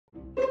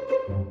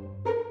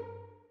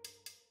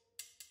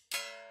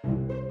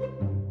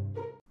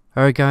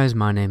Alright guys,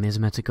 my name is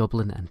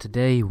MetaGoblin and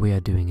today we are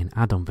doing an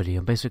add-on video.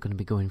 I'm basically going to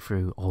be going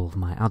through all of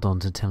my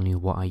add-ons and telling you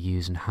what I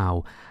use and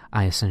how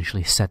I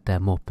essentially set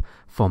them up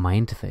for my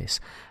interface.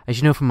 As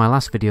you know from my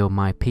last video,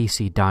 my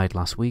PC died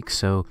last week,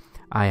 so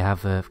I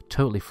have a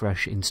totally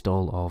fresh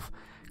install of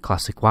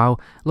Classic WoW.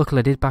 Luckily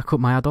I did back up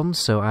my add-ons,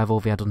 so I have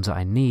all the add-ons that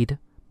I need,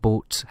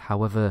 but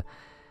however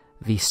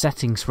the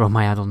settings for all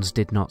my add-ons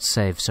did not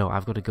save, so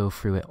I've got to go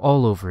through it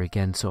all over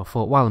again. So I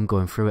thought while I'm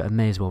going through it I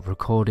may as well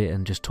record it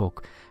and just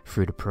talk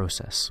through the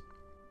process.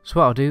 So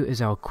what I'll do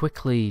is I'll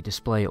quickly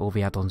display all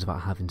the add-ons that I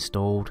have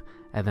installed,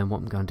 and then what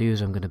I'm going to do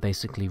is I'm going to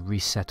basically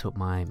reset up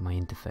my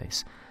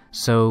interface.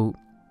 So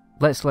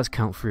let's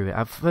count through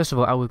it. First of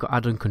all, we've got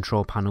add-on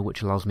control panel,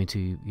 which allows me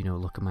to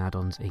look at my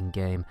add-ons in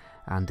game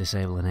and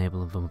disable and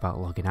enable them without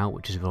logging out,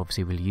 which is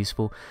obviously really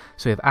useful.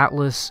 So we have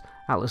Atlas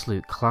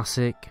Loot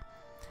Classic,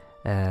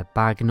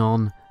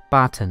 Bagnon,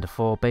 Bartender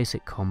 4,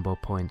 Basic Combo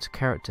Points,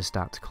 Character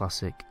Stats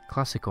Classic,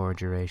 Classic Aura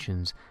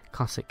Durations,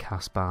 Classic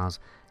Cast Bars,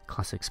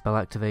 Classic Spell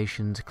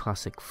Activations,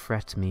 Classic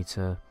Threat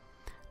Meter,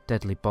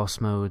 Deadly Boss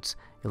Modes,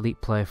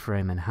 Elite Player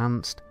Frame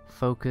Enhanced,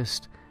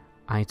 Focused,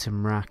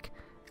 Item Rack,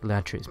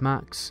 Leatrix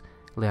Max,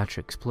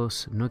 Leatrix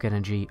Plus, Nug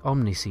Energy,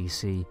 Omni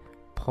CC,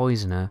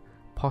 Poisoner,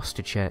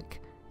 Posture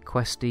Check,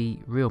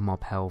 Questy, Real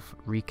Mob Health,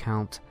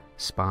 Recount,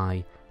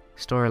 Spy,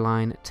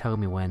 Storyline, Tell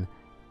Me When,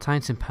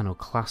 Titan Panel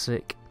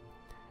Classic,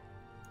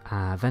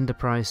 Vendor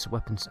Price,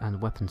 Weapons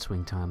and Weapon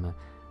Swing Timer,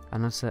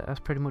 and that's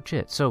pretty much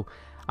it. So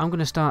I'm going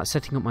to start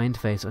setting up my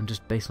interface and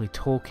just basically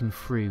talking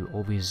through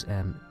all these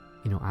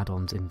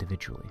add-ons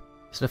individually.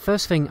 So the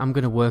first thing I'm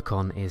going to work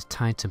on is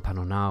Titan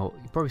Panel. Now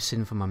you've probably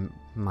seen from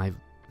my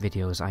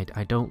videos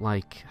I don't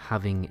like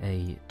having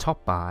a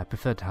top bar. I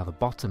prefer to have a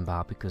bottom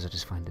bar because I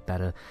just find it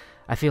better.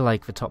 I feel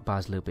like the top bar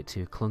is a little bit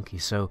too clunky,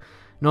 so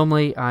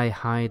normally I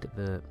hide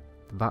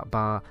that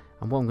bar,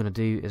 and what I'm going to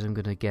do is I'm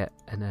going to get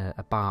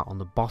a bar on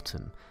the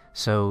bottom.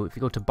 So if you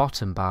go to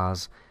bottom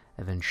bars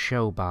and then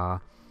show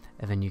bar,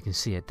 and then you can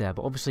see it there.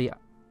 But obviously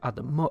at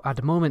the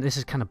moment this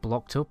is kind of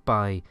blocked up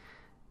by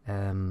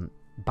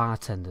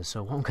Bartender,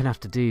 so what I'm going to have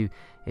to do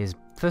is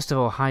first of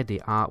all hide the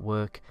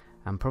artwork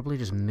and probably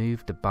just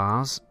move the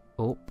bars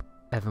up,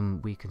 and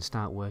then we can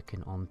start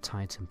working on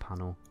Titan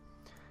Panel.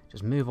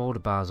 Just move all the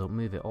bars up,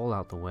 move it all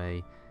out the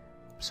way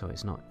so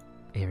it's not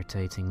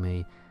irritating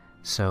me.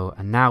 So,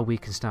 and now we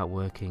can start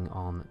working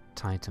on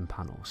Titan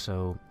Panel.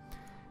 So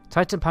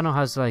Titan Panel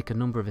has like a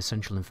number of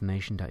essential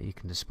information that you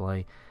can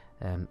display.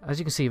 As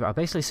you can see, I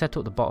basically set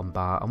up the bottom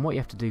bar, and what you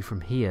have to do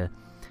from here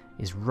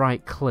is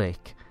right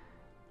click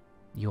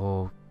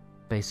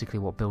basically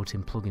what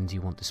built-in plugins you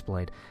want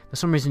displayed. For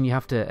some reason you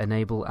have to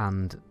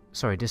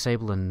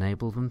disable and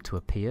enable them to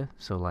appear,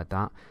 so like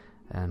that,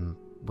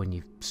 when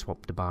you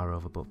swap the bar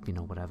over, but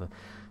whatever.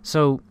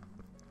 So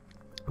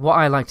what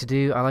I like to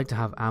do, I like to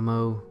have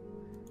ammo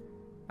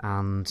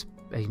and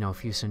a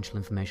few essential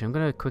information. I'm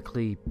going to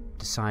quickly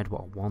decide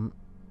what I want.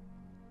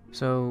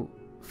 So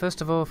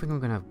first of all, I think I'm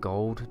going to have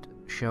gold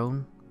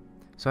shown.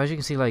 So as you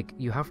can see, like,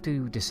 you have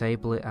to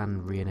disable it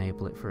and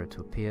re-enable it for it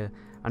to appear.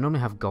 I normally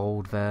have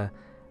gold there,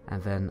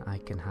 and then I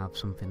can have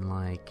something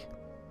like,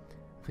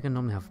 I think I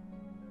normally have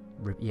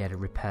the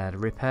repair. The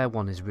repair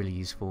one is really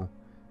useful.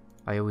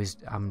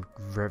 I'm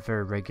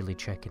very regularly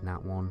checking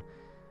that one.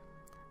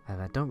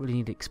 I don't really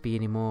need XP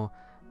anymore,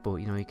 but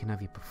you can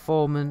have your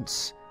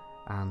performance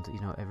and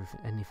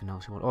anything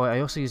else you want. Oh,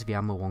 I also use the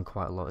ammo one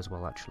quite a lot as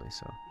well, actually.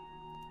 So,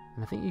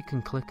 and I think you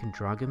can click and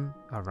drag them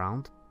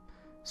around,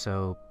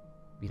 so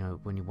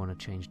when you want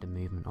to change the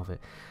movement of it.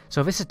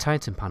 So this is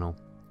Titan Panel.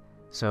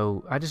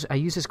 So I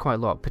use this quite a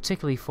lot,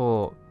 particularly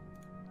for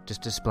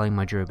just displaying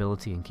my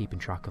durability and keeping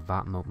track of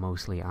that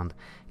mostly, and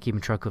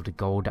keeping track of the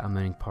gold that I'm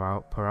earning per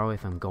hour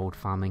if I'm gold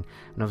farming,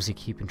 and obviously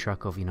keeping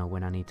track of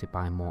when I need to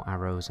buy more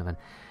arrows. And then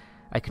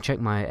I can check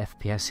my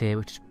FPS here,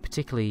 which is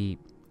particularly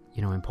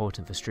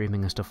important for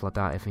streaming and stuff like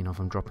that, if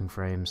I'm dropping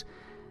frames.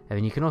 And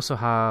then you can also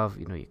have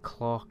your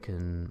clock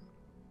and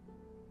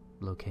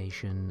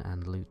location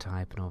and loot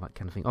type and all that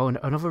kind of thing. Oh, and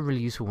another really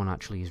useful one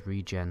actually is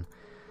regen.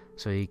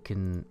 So you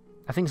can,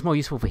 I think it's more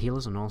useful for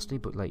healers in honesty,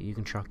 but like you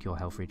can track your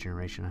health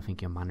regeneration, I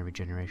think your mana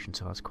regeneration,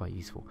 so that's quite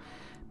useful.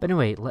 But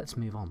anyway, let's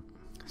move on.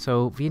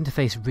 So the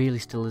interface really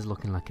still is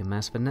looking like a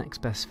mess. The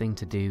next best thing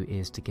to do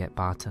is to get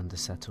Bartender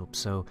set up.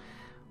 So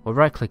we'll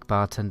right click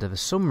Bartender. For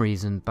some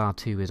reason bar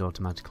 2 is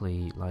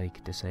automatically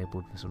like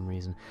disabled for some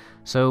reason.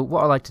 So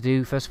what I like to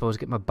do first of all is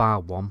get my bar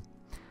 1,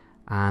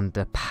 and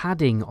the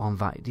padding on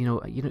that,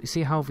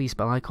 see how these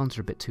spell icons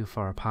are a bit too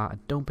far apart? I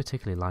don't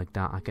particularly like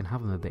that. I can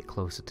have them a bit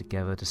closer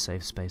together to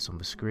save space on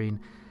the screen.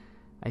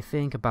 I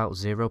think about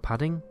 0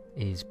 padding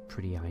is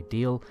pretty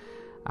ideal.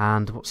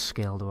 And what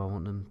scale do I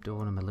want them? Do I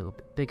want them a little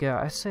bit bigger?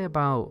 I say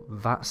about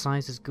that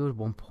size is good,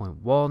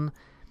 1.1.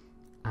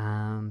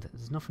 And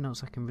there's nothing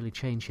else I can really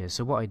change here.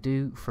 So what I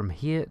do from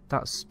here,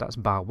 that's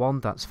bar 1,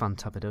 that's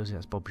Fantabidosi,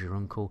 that's Bob's your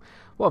uncle.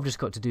 What I've just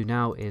got to do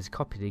now is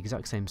copy the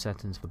exact same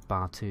settings for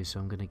bar 2,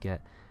 so I'm going to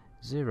get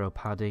 0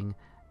 padding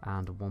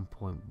and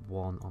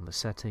 1.1 on the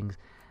settings.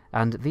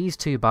 And these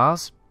two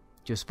bars,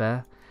 just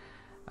there,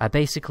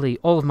 basically,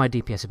 all of my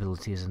DPS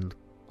abilities, and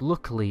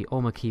luckily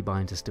all my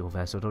keybinds are still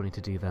there, so I don't need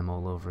to do them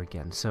all over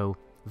again. So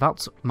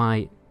that's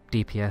my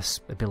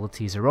DPS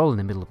abilities are all in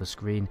the middle of the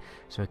screen,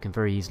 so I can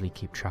very easily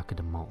keep track of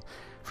them all.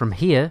 From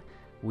here,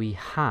 we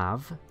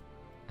have,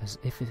 as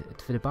if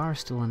the bar is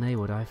still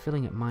enabled, I'm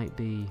feeling it might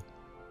be...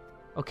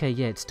 Okay,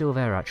 yeah, it's still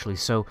there actually.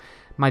 So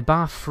my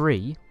bar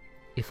 3,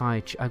 if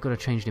I've got to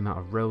change the amount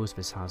of rows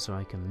this has so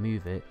I can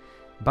move it.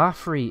 Bar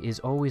 3 is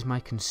always my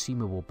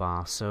consumable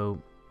bar,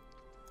 so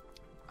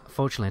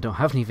unfortunately I don't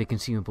have any of the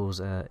consumables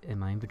in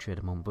my inventory at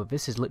the moment, but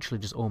this is literally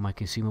just all my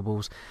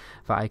consumables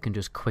that I can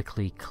just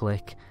quickly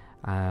click,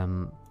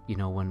 you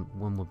know,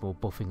 when we're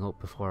buffing up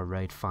before a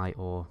raid fight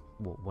or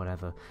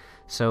whatever.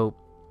 So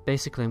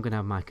basically I'm going to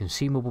have my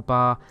consumable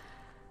bar,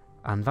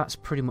 and that's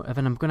pretty much... And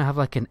then I'm going to have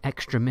like an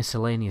extra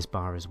miscellaneous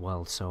bar as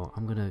well, so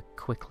I'm going to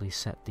quickly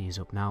set these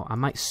up now. I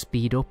might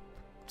speed up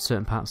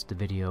certain parts of the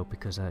video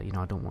because, you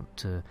know, I don't want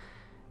to,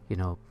 you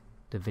know,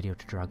 the video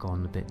to drag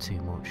on a bit too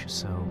much,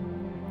 so...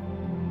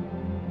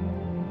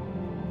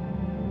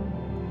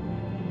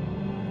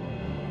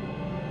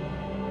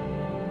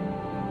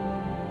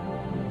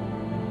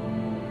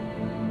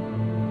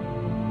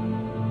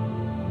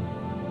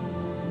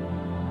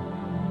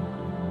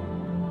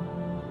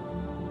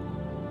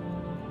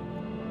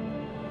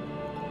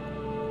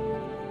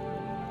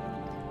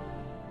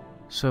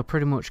 So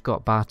pretty much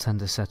got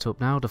Bartender set up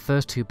now. The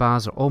first 2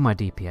 bars are all my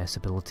DPS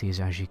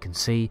abilities, as you can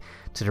see.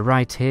 To the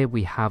right here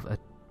we have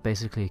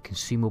basically a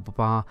consumable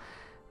bar.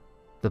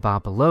 The bar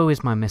below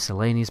is my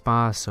miscellaneous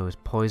bar, so it's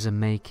poison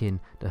making,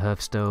 the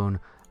hearthstone,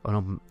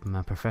 on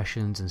my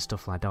professions and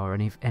stuff like that, or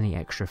any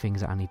extra things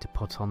that I need to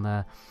put on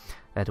there.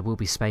 There will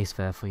be space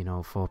there for, you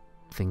know, for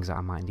things that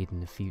I might need in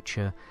the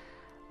future.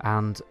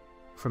 And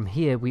from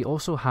here we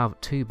also have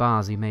 2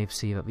 bars. You may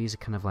see that these are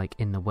kind of like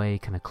in the way,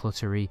 kind of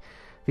cluttery.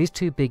 These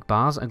 2 big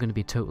bars are going to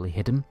be totally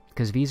hidden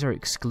because these are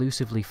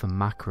exclusively for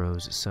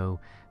macros, so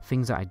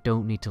things that I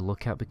don't need to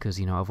look at because,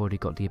 you know, I've already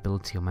got the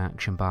ability on my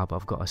action bar, but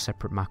I've got a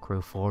separate macro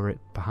for it,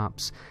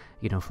 perhaps,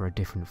 you know, for a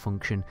different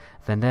function.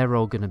 Then they're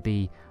all going to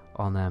be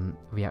on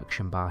the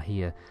action bar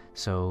here.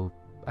 So,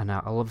 and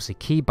I'll obviously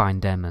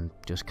keybind them and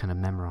just kind of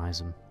memorize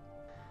them.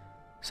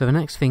 So the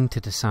next thing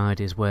to decide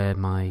is where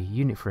my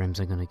unit frames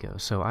are going to go.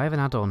 So I have an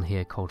add-on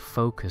here called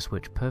Focus,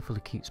 which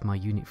perfectly keeps my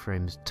unit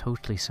frames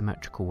totally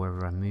symmetrical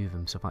wherever I move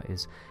them, so that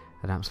is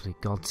an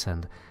absolute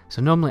godsend.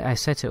 So normally I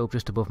set it up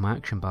just above my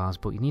action bars,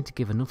 but you need to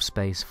give enough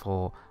space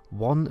for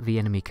 1, the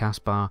enemy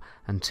cast bar,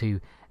 and 2,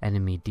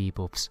 enemy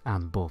debuffs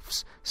and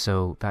buffs.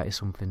 So that is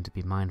something to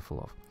be mindful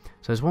of.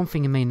 So there's one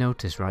thing you may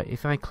notice, right?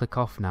 If I click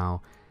off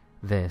now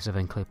this and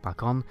then click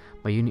back on,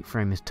 my unit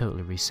frame is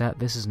totally reset.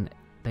 This is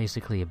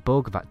basically a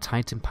bug that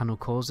Titan panel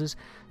causes,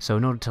 so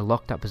in order to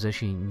lock that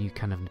position you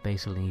kind of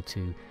basically need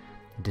to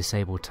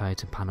disable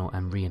Titan panel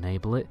and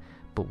re-enable it,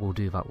 but we'll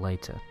do that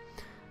later.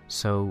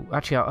 So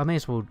actually I may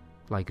as well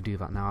like do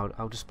that now.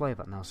 I'll display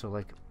that now. So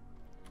like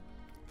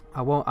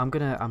I'm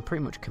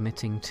pretty much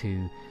committing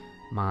to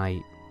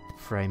my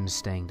frames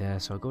staying there,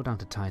 so I go down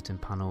to Titan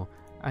panel,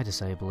 I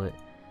disable it,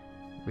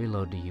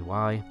 reload the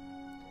UI,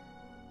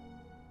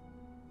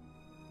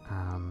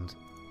 and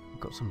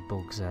got some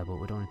bugs there, but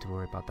we don't need to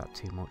worry about that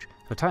too much.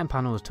 So Titan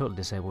panel is totally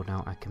disabled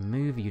now. I can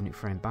move the unit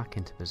frame back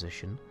into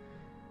position,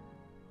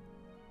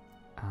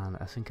 and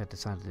I think I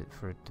decided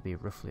for it to be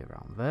roughly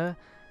around there.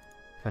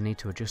 If I need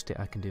to adjust it,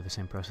 I can do the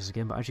same process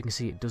again, but as you can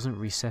see it doesn't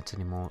reset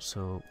anymore,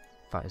 so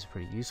that is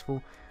pretty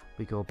useful.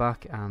 We go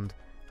back and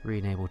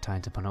re-enable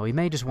Titan panel. You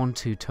may just want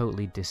to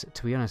totally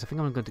to be honest, I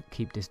think I'm going to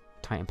keep this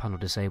Titan panel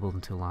disabled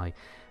until I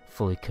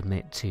fully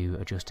commit to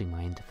adjusting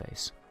my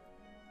interface.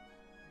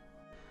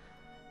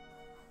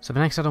 So the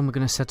next add-on we're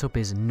going to set up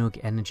is Nug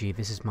Energy.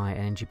 This is my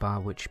energy bar,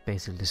 which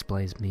basically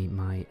displays me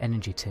my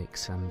energy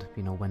ticks and,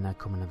 you know, when they're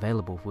coming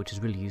available, which is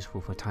really useful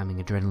for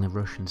timing adrenaline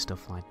rush and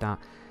stuff like that,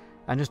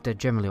 and just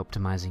generally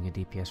optimizing a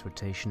DPS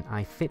rotation.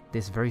 I fit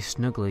this very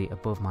snugly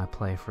above my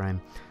player frame,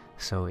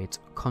 so it's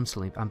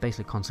constantly, I'm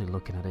basically constantly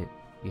looking at it,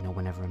 you know,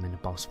 whenever I'm in a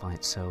boss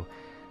fight. So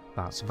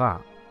that's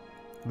that.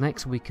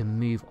 Next we can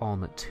move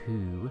on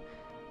to,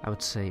 I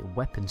would say,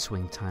 weapon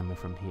swing timer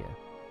from here.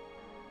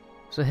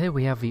 So here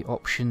we have the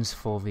options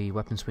for the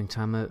weapon swing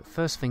timer.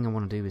 First thing I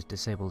want to do is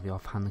disable the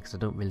offhand because I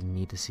don't really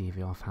need to see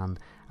the offhand.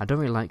 I don't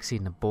really like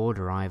seeing the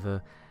border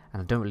either,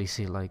 and I don't really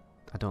see I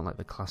don't like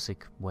the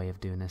classic way of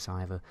doing this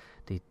either,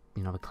 the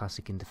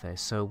classic interface.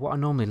 So what I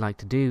normally like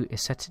to do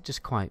is set it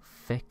just quite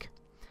thick.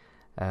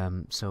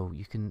 So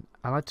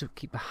I like to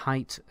keep the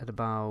height at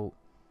about,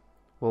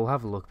 well, we'll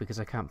have a look because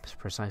I can't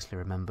precisely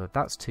remember.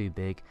 That's too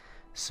big,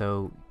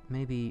 so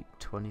maybe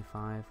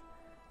 25.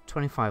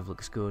 25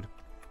 looks good.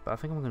 But I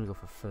think I'm going to go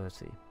for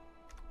 30.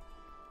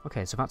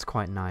 Okay, so that's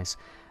quite nice.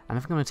 And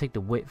I'm going to take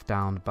the width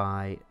down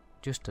by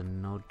just a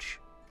nudge,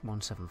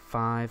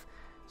 175.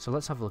 So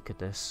let's have a look at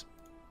this.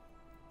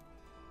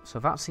 So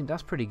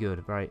that's pretty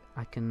good, right?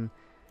 I can,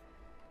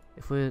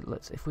 if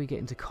we get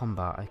into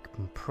combat, I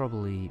can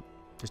probably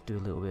just do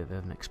a little bit of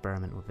an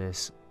experiment with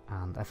this,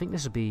 and I think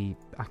this would be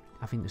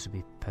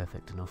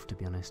perfect enough, to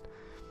be honest.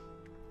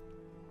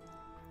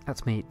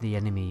 That's made the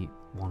enemy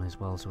one as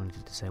well, so I need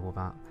to disable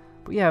that.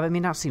 But yeah, I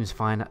mean, that seems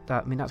fine.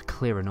 I mean, that's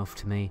clear enough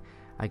to me.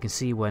 I can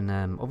see when,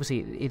 obviously,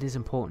 it is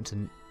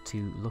important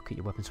to look at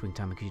your weapon swing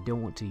timer, because you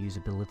don't want to use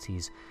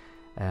abilities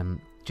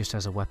just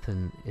as a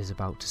weapon is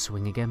about to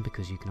swing again,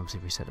 because you can obviously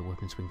reset the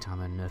weapon swing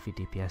timer and nerf your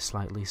DPS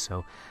slightly.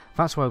 So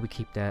that's why we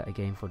keep there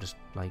again, for just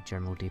like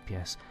general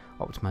DPS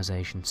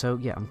optimization. So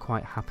yeah, I'm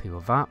quite happy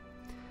with that.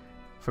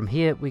 From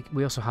here,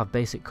 we also have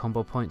basic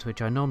combo points,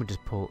 which I normally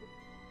just put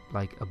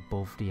like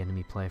above the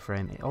enemy player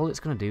frame. All it's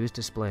going to do is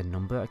display a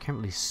number. I can't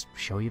really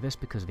show you this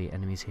because the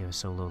enemies here are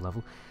so low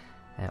level.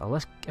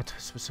 Unless I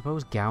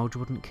suppose gouge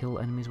wouldn't kill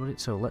enemies, would it?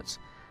 So let's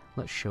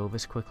show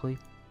this quickly.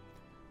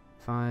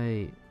 If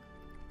I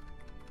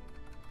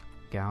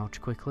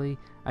gouge quickly,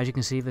 as you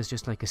can see, there's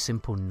just like a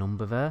simple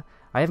number there.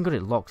 I haven't got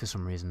it locked for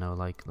some reason though.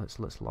 Like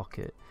let's lock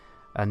it,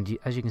 and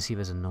as you can see,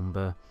 there's a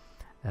number.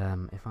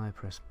 If I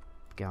press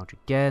gouge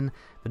again,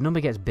 the number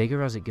gets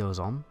bigger as it goes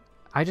on.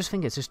 I just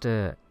think it's just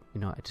a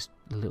just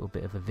a little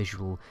bit of a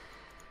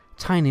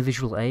tiny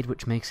visual aid,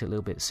 which makes it a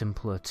little bit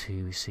simpler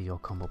to see your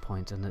combo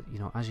points. And that,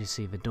 as you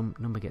see, the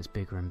number gets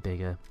bigger and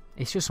bigger.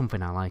 It's just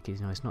something I like.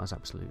 It's not as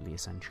absolutely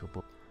essential.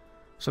 But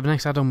so the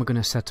next add-on we're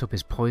going to set up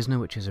is Poisoner,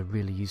 which is a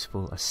really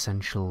useful,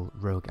 essential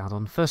rogue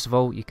add-on. First of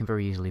all, you can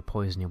very easily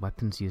poison your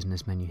weapons using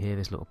this menu here,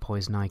 this little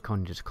poison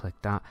icon. You just click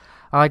that.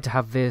 I like to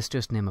have this,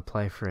 just name a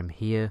player frame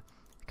here,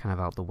 kind of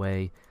out the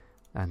way,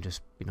 and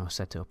just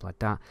set it up like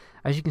that.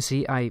 As you can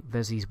see,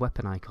 there's these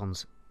weapon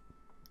icons,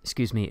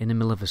 in the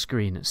middle of the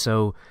screen.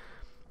 So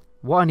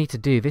what I need to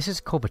do, this is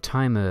called the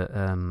timer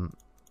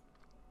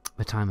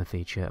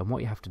feature, and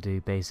what you have to do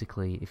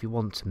basically, if you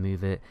want to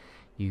move it,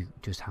 you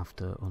just have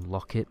to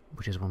unlock it,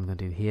 which is what I'm going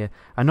to do here.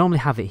 I normally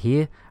have it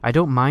here. I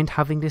don't mind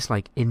having this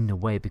like in the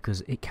way,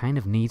 because it kind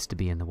of needs to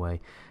be in the way,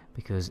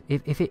 because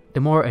the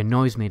more it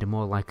annoys me, the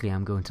more likely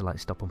I'm going to like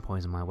stop and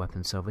poison my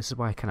weapon. So this is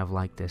why I kind of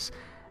like this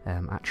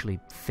actually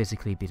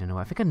physically being in the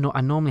way. I think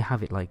I normally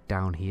have it like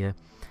down here,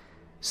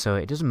 so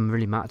it doesn't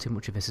really matter too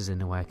much if this is in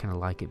the way. I kind of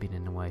like it being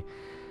in the way.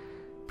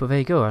 But there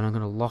you go, and I'm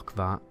going to lock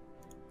that.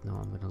 No,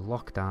 I'm going to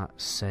lock that,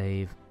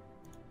 save.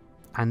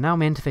 And now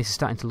my interface is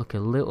starting to look a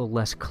little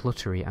less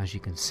cluttery, as you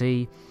can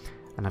see.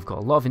 And I've got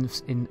a lot of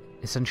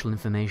essential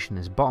information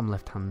as bottom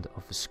left hand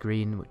of the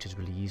screen, which is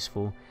really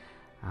useful.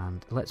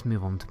 And let's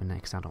move on to the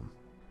next add-on.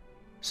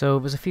 So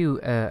there's a few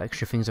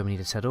extra things that we need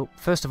to set up.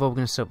 First of all, we're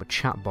going to set up a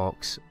chat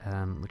box,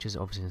 which is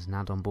obviously an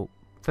add-on, but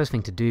first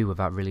thing to do with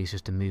that really is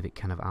just to move it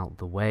kind of out of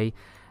the way.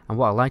 And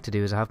what I like to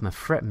do is I have my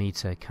threat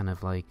meter kind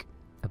of like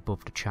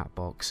above the chat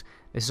box.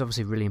 This is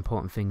obviously a really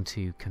important thing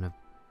to kind of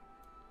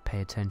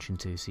pay attention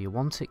to. So you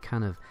want it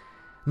kind of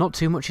not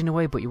too much in a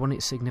way, but you want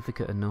it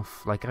significant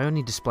enough. Like I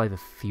only display the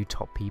few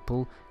top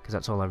people because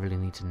that's all I really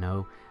need to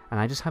know, and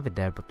I just have it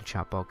there above the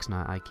chat box, and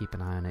I keep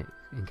an eye on it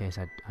in case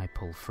I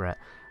pull threat,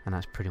 and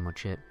that's pretty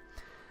much it.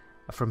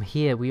 From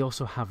here we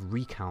also have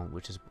recount,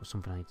 which is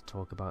something I need to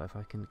talk about. If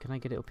I can I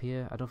get it up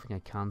here? I don't think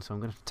I can, so I'm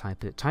going to have to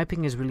type it.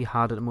 Typing is really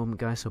hard at the moment,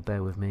 guys, so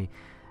bear with me,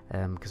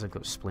 because I've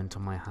got splint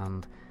on my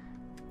hand.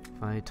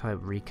 If I type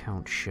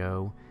recount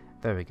show,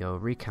 there we go,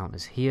 recount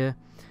is here.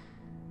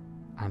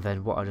 And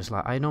then what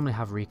I normally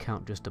have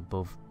recount just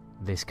above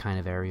this kind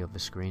of area of the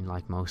screen,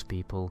 like most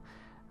people.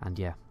 And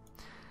yeah,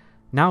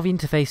 now the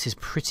interface is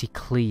pretty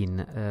clean.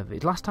 The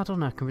last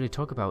add-on I can really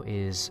talk about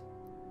is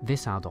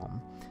this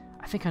add-on.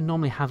 I think I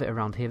normally have it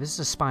around here. This is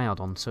a spy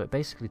add-on, so it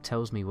basically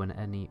tells me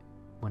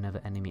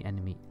whenever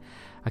enemy.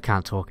 I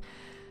can't talk.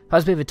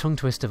 That's a bit of a tongue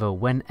twister though.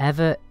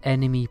 Whenever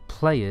enemy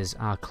players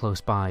are close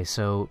by,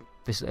 so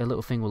a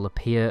little thing will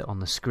appear on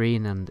the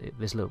screen, and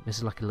this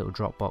is like a little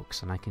drop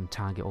box, and I can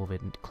target all the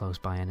close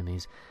by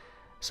enemies.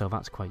 So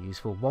that's quite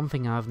useful. One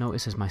thing I've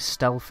noticed is my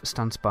stealth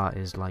stance bar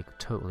is like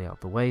totally out of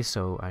the way,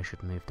 so I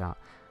should move that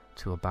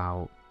to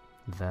about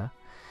there.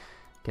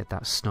 Get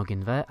that snug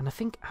in there, and I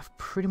think I've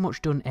pretty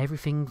much done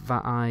everything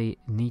that I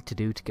need to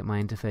do to get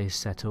my interface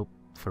set up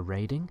for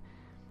raiding.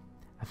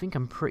 I think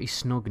I'm pretty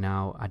snug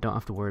now. I don't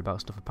have to worry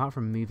about stuff apart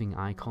from moving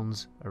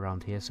icons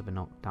around here, so they're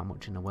not that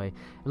much in the way.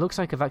 It looks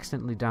like I've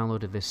accidentally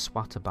downloaded this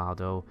swatter bar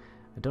though.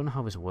 I don't know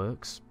how this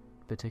works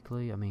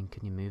particularly. I mean,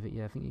 can you move it?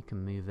 Yeah, I think you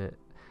can move it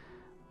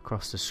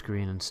across the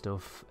screen and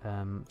stuff.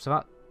 So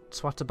that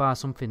swatter bar is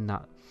something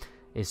that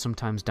is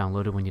sometimes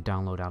downloaded when you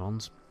download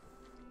add-ons,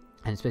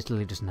 and it's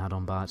basically just an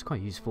add-on bar. It's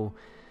quite useful.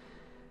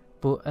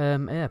 But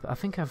yeah, I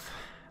think I've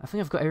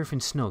got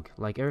everything snug.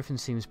 Like everything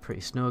seems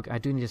pretty snug. I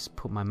do need to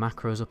put my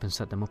macros up and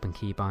set them up and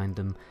keybind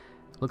them.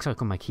 Looks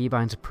like all my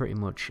keybinds are pretty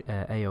much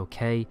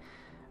a-okay.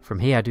 From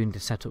here I do need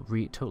to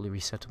totally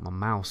reset up my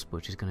mouse,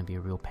 which is going to be a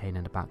real pain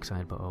in the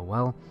backside, but oh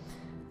well.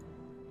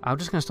 I'm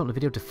just going to stop the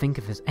video to think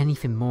if there's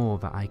anything more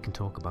that I can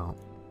talk about.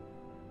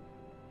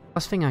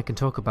 Last thing I can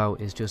talk about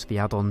is just the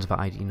add-ons that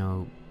I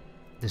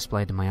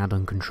displayed in my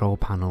add-on control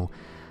panel.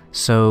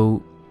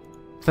 So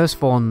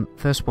first one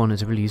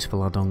is a really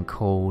useful add-on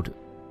called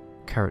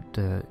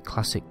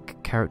classic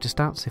character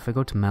stats. If I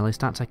go to melee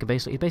stats, it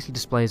basically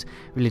displays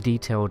really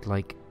detailed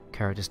like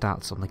character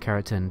stats on the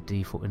character and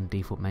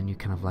default menu,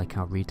 kind of like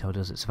how retail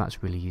does it. So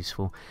that's really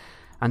useful.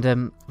 And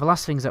the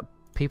last things that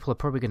people are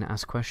probably going to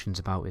ask questions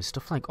about is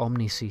stuff like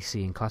Omni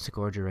CC and classic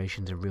aura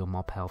durations and real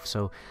mob health.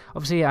 So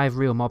obviously I have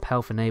real mob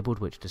health enabled,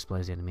 which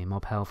displays the enemy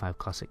mob health. I have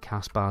classic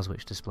cast bars,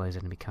 which displays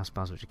enemy cast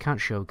bars, which I can't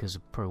show because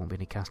there probably won't be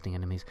any casting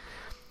enemies.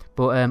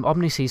 But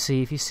Omni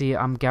CC, if you see it,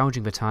 I'm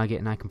gouging the target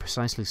and I can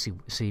precisely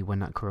see when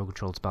that corel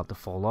control is about to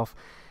fall off,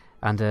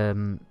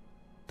 and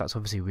that's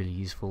obviously really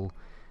useful.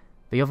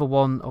 The other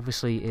one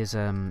obviously is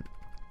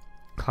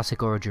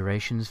classic aura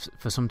durations.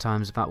 For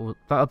sometimes that'll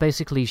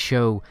basically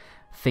show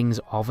things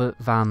other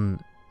than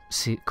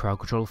crowd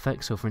control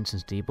effects. So for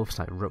instance, debuffs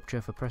like rupture.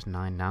 If I press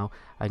 9 now,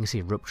 I can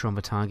see rupture on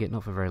the target,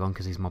 not for very long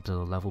because these mobs are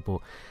low level, but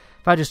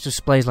that just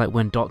displays like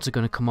when dots are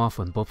going to come off,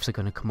 when buffs are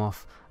going to come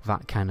off,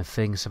 that kind of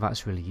thing. So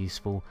that's really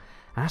useful.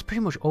 And that's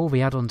pretty much all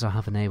the add-ons I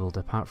have enabled,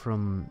 apart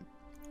from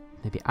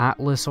maybe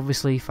Atlas,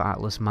 obviously, for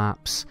Atlas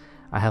maps.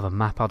 I have a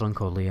map add-on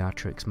called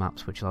Leatrix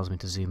Maps, which allows me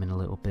to zoom in a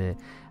little bit,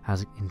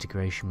 has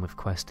integration with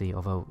Questy,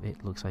 although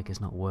it looks like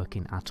it's not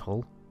working at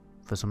all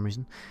for some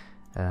reason.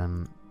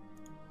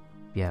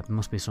 Yeah, there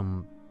must be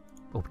some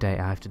update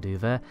I have to do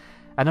there.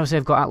 And obviously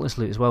I've got Atlas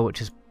Loot as well, which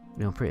is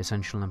pretty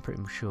essential, and I'm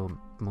pretty sure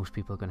most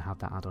people are going to have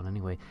that add-on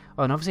anyway.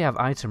 Oh, and obviously I have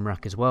Item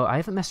Rack as well. I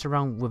haven't messed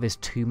around with this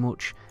too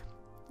much.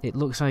 It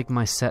looks like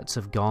my sets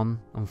have gone,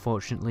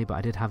 unfortunately, but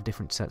I did have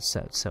different sets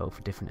set up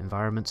for different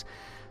environments.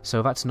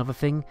 So that's another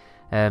thing.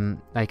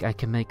 Like I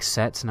can make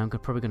sets, and I'm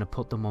probably going to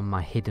put them on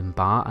my hidden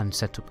bar and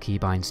set up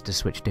keybinds to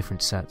switch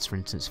different sets. For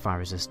instance, fire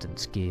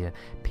resistance gear,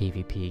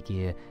 PvP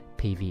gear,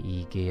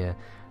 PvE gear,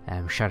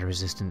 shadow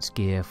resistance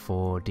gear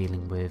for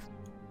dealing with,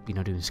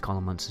 doing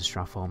Scholar Monsters,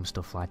 Stratform,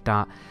 stuff like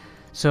that.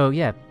 So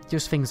yeah,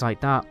 just things like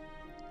that.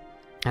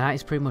 And that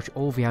is pretty much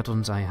all the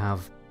add-ons I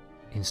have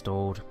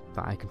installed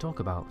that I can talk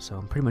about. So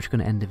I'm pretty much going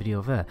to end the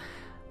video there.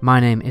 My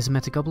name is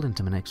Metagoblin.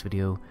 To my next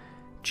video,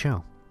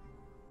 ciao.